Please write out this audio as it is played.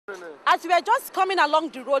As we were just coming along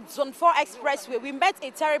the road, Zone 4 Expressway, we met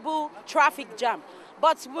a terrible traffic jam.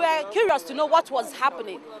 But we were curious to know what was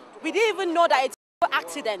happening. We didn't even know that it's an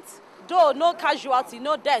accident. Though no casualty,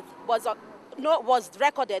 no death was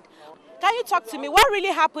recorded. Can you talk to me? What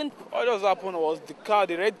really happened? What just happened was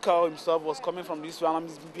the red car himself was coming from this way, and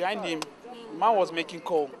behind him, the man was making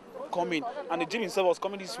coming, and the jeep himself was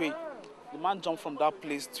coming this way. The man jumped from that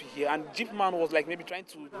place to here, and the jeep man was like maybe trying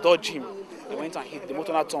to dodge him. They went and hit the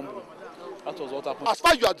motor, not tumble. That was what happened. As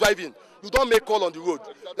far as you are driving, you don't make call on the road.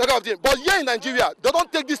 That kind of thing. But here in Nigeria, they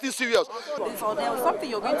don't take this thing serious. So there was something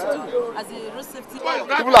you're going to do as a road safety.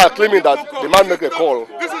 People are claiming that the man make a call.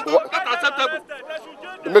 This is not acceptable.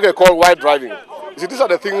 He make a call while driving. You see, these are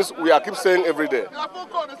the things we are keep saying every day.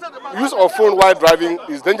 Use of phone while driving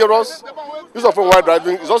is dangerous. Use of phone while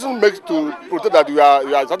driving is also made to protect that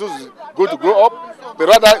your status is going to grow up, but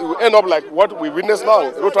rather it will end up like what we witness now,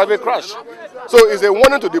 a road traffic crash. So it's a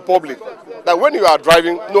warning to the public that when you are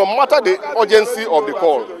driving, no matter the urgency of the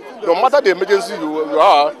call, no matter the emergency you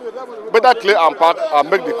are, better clear and park and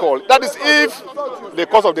make the call. That is if the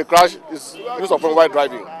cause of the crash is use of phone while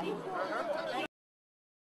driving.